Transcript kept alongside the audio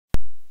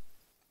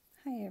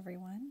Hi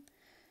everyone.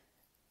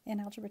 In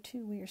Algebra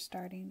 2 we are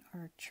starting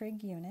our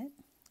trig unit,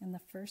 and the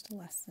first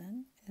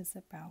lesson is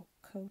about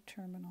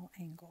coterminal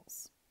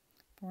angles.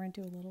 But we're going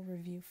to do a little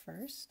review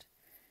first.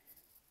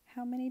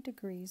 How many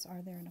degrees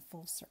are there in a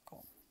full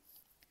circle?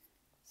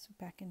 So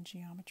back in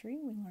geometry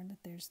we learned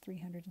that there's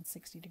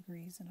 360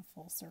 degrees in a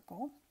full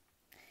circle.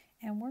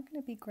 And we're going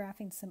to be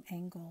graphing some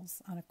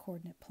angles on a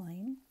coordinate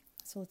plane.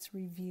 So let's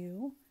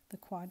review the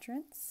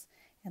quadrants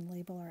and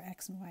label our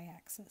x and y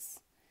axis.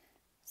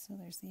 So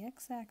there's the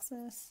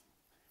x-axis,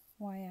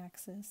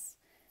 y-axis.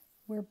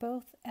 Where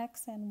both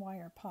x and y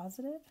are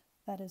positive,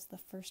 that is the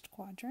first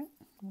quadrant.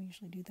 We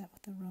usually do that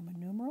with the Roman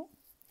numeral.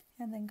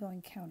 And then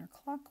going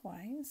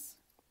counterclockwise,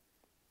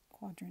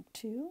 quadrant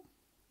 2,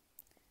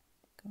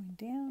 going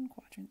down,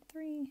 quadrant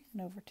 3,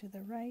 and over to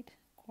the right,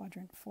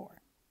 quadrant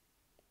 4.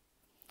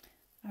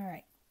 All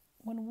right,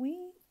 when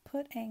we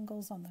put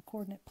angles on the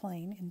coordinate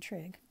plane in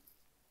trig,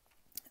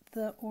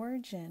 the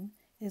origin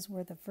is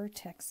where the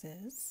vertex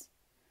is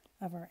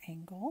of our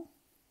angle,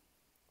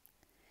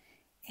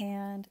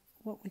 and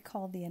what we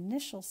call the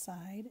initial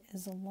side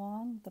is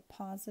along the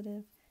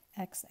positive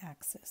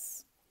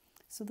x-axis.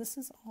 So this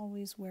is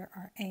always where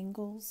our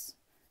angles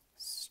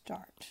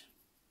start.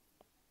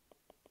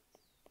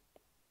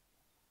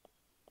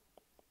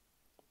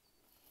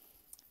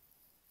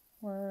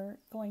 We're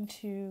going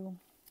to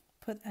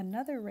put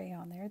another ray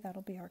on there.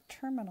 That'll be our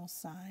terminal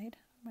side.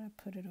 I'm going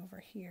to put it over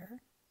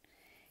here.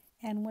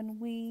 And when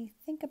we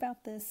think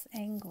about this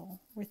angle,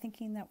 we're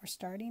thinking that we're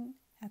starting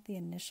at the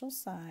initial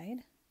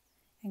side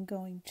and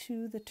going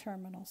to the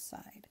terminal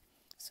side.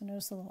 So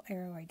notice the little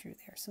arrow I drew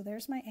there. So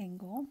there's my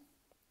angle,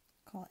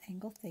 call it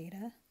angle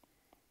theta,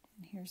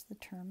 and here's the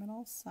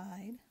terminal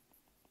side.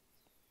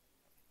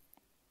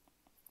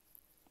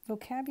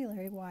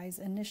 Vocabulary-wise,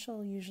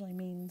 initial usually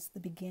means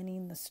the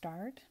beginning, the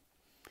start,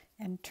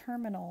 and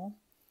terminal,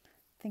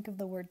 think of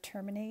the word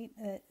terminate,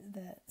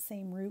 the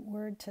same root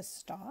word to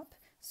stop.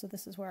 So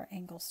this is where our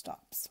angle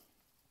stops.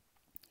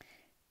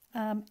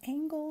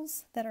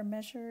 Angles that are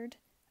measured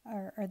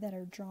or that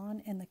are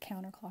drawn in the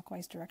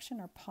counterclockwise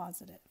direction are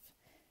positive.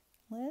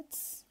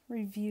 Let's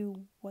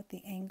review what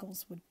the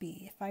angles would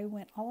be. If I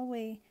went all the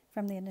way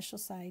from the initial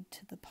side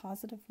to the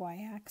positive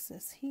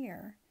y-axis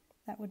here,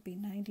 that would be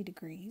 90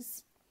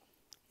 degrees.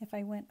 If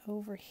I went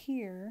over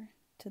here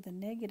to the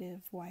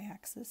negative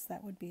y-axis,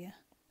 that would be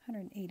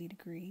 180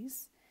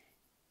 degrees.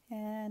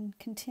 And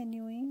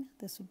continuing,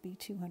 this would be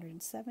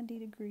 270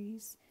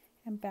 degrees,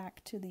 and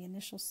back to the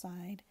initial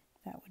side,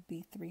 that would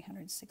be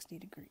 360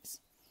 degrees.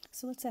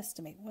 So let's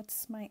estimate,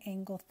 what's my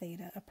angle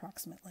theta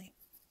approximately?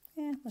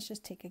 Let's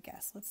just take a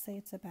guess. Let's say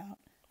it's about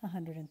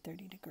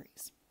 130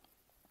 degrees.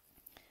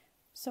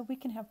 So we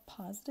can have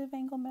positive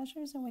angle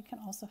measures, and we can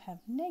also have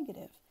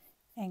negative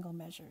angle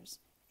measures.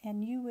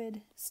 And you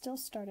would still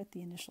start at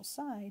the initial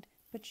side,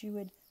 but you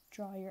would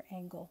draw your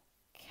angle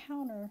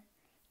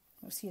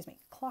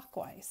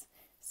clockwise.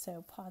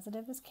 So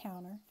positive is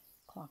counter,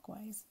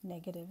 clockwise,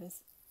 negative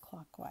is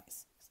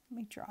clockwise. So let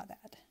me draw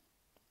that.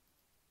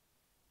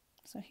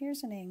 So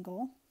here's an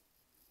angle,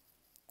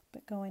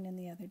 but going in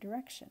the other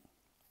direction.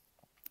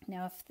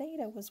 Now if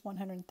theta was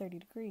 130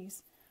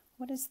 degrees,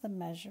 what is the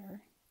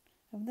measure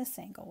of this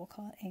angle? We'll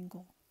call it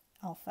angle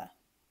alpha.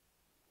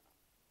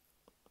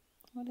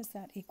 What is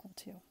that equal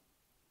to?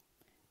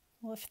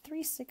 Well, if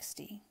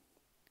 360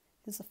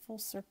 is a full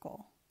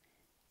circle,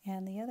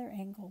 and the other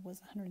angle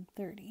was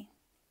 130,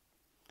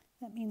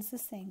 that means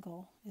this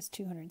angle is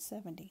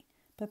 270.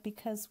 But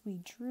because we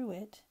drew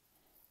it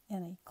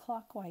in a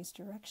clockwise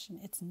direction,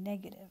 it's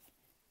negative.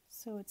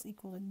 So it's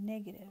equal to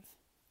negative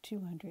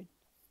 200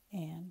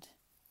 and,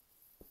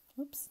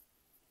 oops,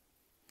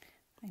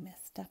 I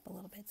messed up a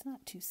little bit. It's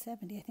not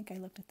 270. I think I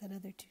looked at that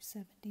other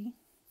 270.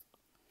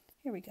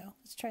 Here we go.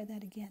 Let's try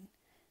that again.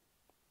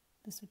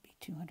 This would be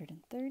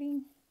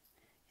 230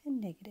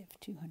 and negative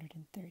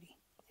 230.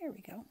 There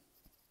we go.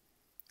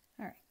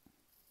 All right,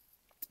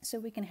 so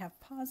we can have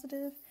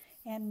positive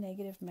and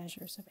negative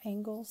measures of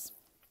angles.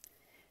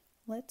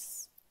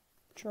 Let's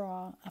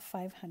draw a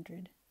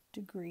 500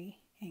 degree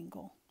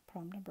angle,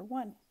 problem number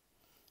 1.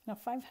 Now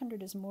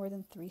 500 is more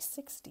than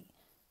 360,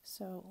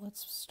 so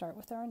let's start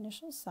with our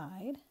initial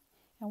side,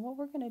 and what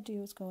we're going to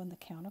do is go in the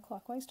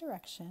counterclockwise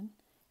direction,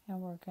 and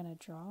we're going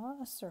to draw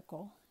a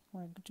circle.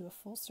 We're going to do a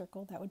full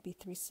circle. That would be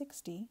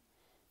 360,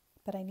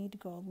 but I need to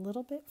go a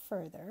little bit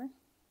further.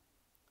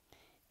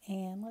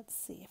 And let's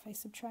see, if I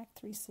subtract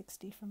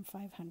 360 from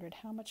 500,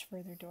 how much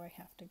further do I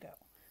have to go?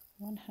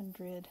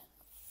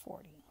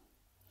 140.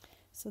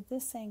 So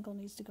this angle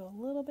needs to go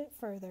a little bit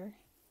further.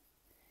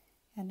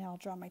 And now I'll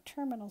draw my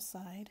terminal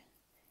side,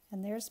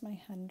 and there's my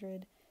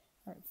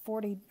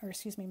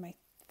my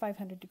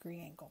 500 degree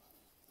angle.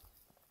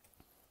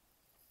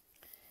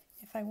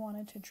 If I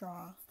wanted to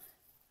draw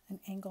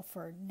an angle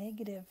for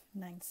negative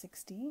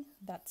 960,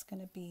 that's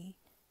going to be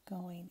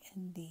going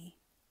in the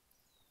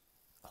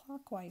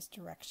clockwise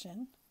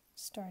direction,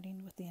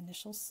 starting with the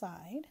initial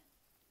side.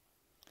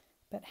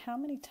 But how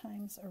many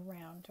times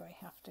around do I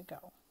have to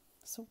go?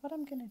 So what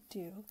I'm going to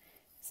do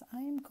is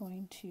I am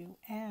going to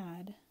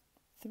add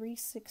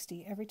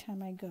 360 every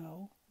time I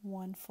go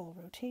one full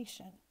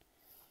rotation.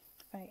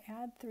 If I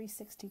add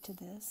 360 to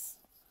this,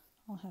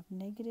 I'll have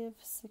negative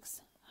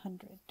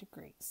 600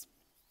 degrees.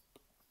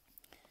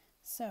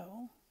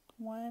 So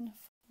one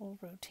full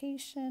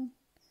rotation,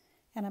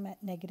 and I'm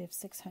at negative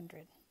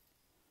 600.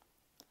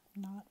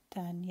 Not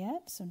done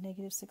yet, so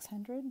negative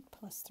 600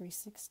 plus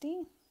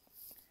 360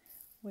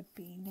 would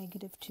be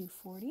negative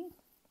 240.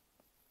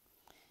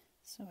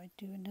 So I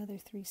do another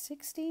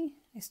 360.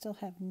 I still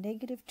have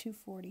negative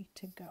 240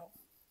 to go.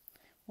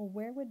 Well,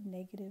 where would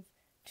negative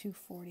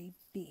 240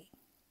 be?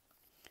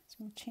 So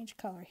I'm going to change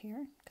color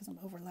here because I'm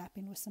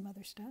overlapping with some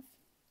other stuff.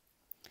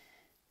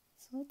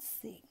 So let's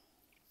see.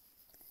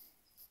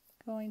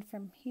 Going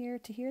from here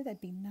to here,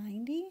 that'd be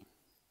 90.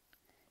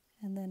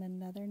 And then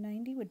another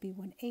 90 would be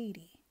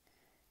 180.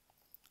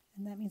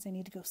 And that means I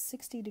need to go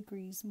 60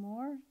 degrees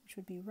more, which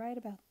would be right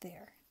about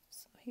there.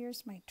 So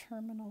here's my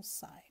terminal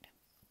side.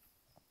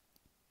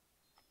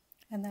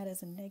 And that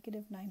is a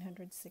negative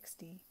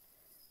 960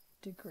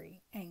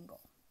 degree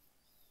angle.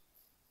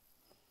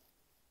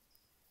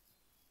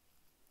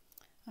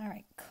 All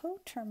right,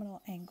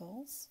 coterminal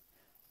angles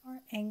are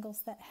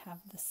angles that have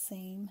the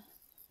same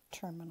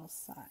terminal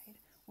side,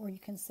 or you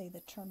can say the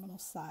terminal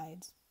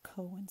sides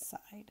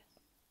coincide.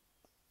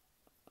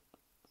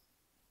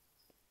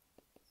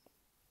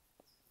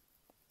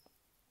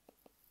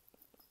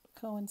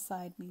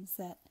 Coincide means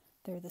that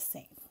they're the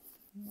same,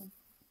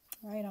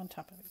 right on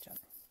top of each other.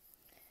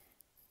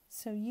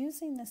 So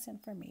using this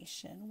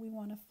information, we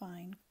want to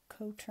find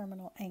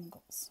coterminal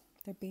angles.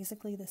 They're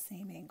basically the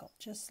same angle,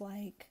 just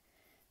like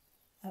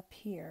up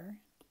here,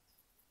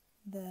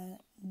 the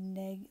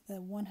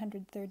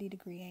 130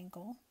 degree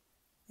angle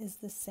is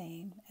the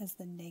same as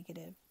the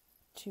negative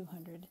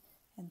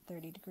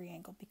 230 degree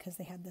angle because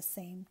they had the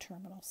same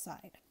terminal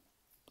side.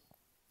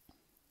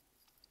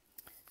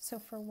 So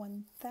for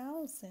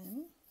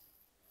 1000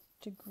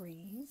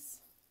 degrees,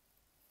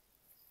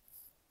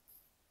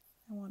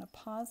 I want a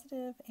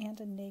positive and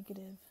a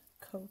negative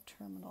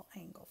coterminal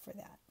angle for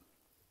that.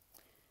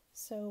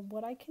 So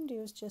what I can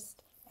do is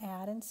just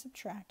add and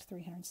subtract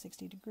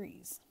 360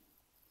 degrees.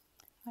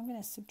 I'm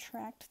going to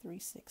subtract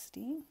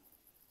 360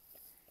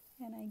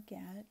 and I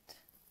get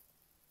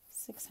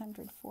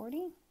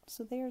 640.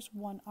 So there's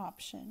one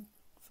option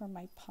for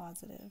my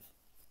positive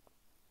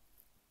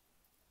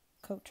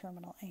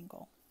coterminal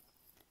angle.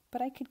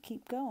 But I could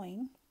keep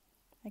going.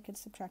 I could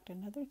subtract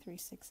another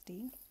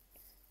 360,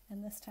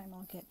 and this time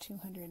I'll get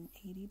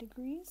 280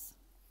 degrees.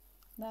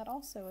 That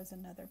also is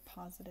another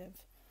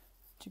positive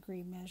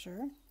degree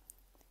measure.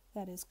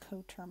 That is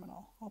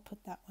coterminal. I'll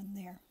put that one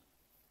there.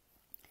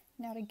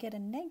 Now to get a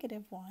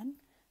negative one,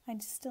 I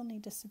still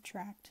need to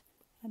subtract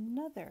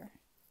another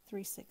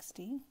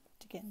 360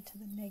 to get into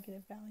the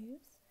negative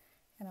values,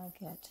 and I'll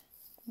get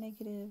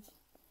negative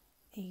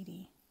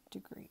 80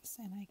 degrees,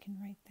 and I can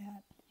write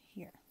that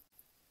here.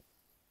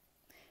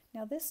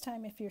 Now this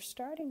time, if you're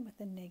starting with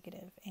a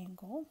negative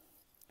angle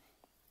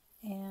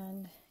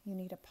and you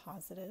need a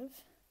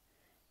positive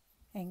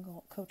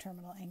angle,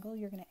 coterminal angle,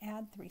 you're going to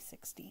add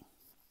 360.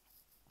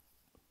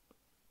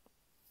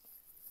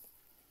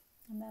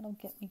 And that'll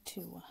get me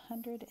to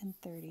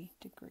 130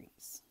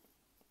 degrees.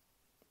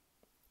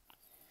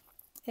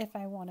 If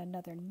I want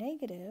another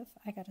negative,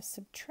 I got to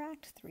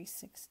subtract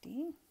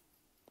 360.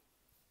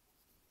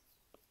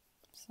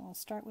 So I'll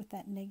start with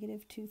that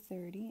negative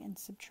 230 and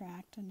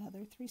subtract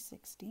another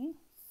 360,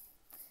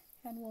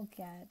 and we'll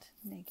get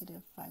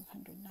negative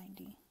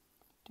 590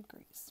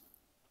 degrees.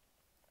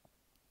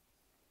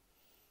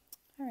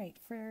 All right,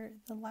 for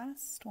the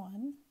last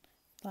one,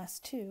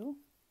 last two,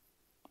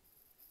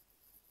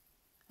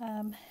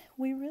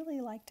 we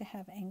really like to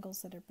have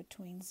angles that are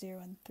between 0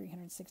 and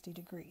 360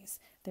 degrees.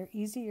 They're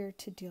easier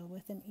to deal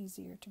with and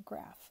easier to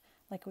graph.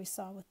 Like we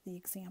saw with the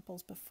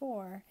examples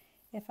before,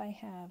 if I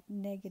have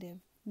negative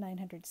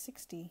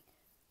 960,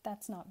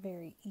 that's not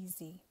very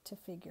easy to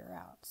figure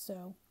out.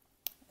 So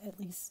at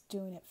least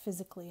doing it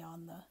physically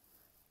on the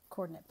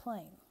coordinate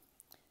plane.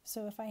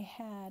 So if I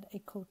had a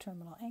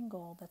coterminal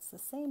angle that's the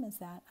same as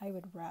that, I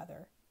would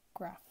rather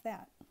graph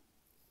that.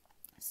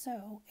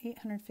 So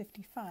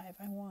 855,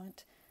 I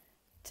want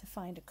to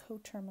find a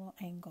coterminal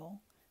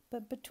angle,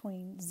 but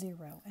between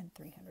 0 and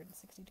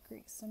 360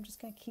 degrees. So I'm just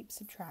going to keep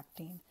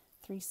subtracting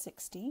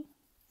 360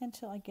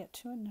 until I get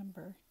to a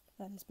number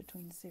that is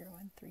between 0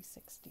 and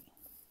 360.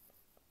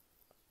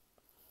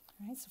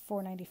 All right, so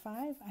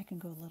 495, I can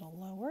go a little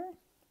lower.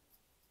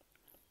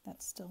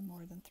 That's still more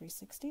than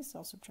 360, so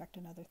I'll subtract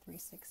another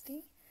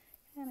 360,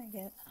 and I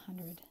get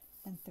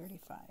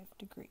 135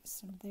 degrees.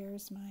 So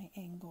there's my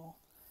angle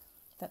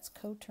that's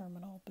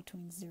coterminal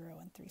between 0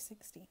 and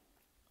 360.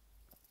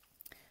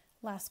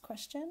 Last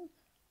question,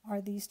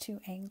 are these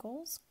two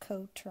angles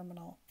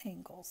coterminal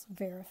angles?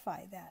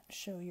 Verify that,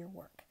 show your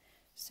work.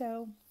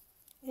 So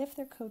if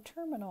they're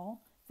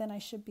coterminal, then I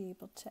should be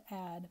able to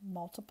add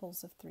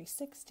multiples of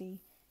 360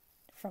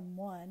 from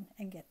one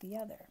and get the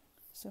other.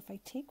 So if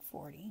I take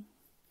 40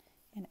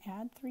 and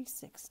add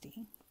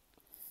 360,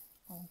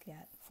 I'll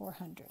get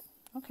 400.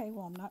 Okay,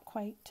 well, I'm not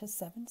quite to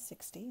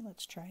 760.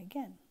 Let's try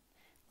again.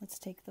 Let's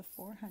take the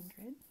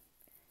 400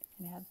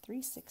 and add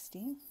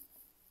 360,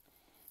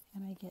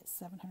 and I get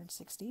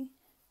 760,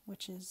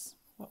 which is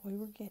what we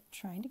were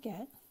trying to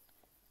get.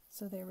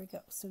 So there we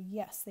go. So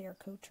yes, they are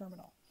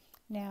coterminal.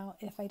 Now,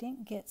 if I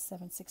didn't get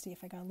 760,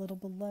 if I got a little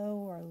below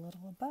or a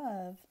little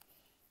above,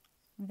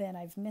 then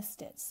I've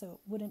missed it, so it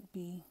wouldn't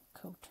be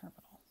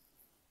coterminal.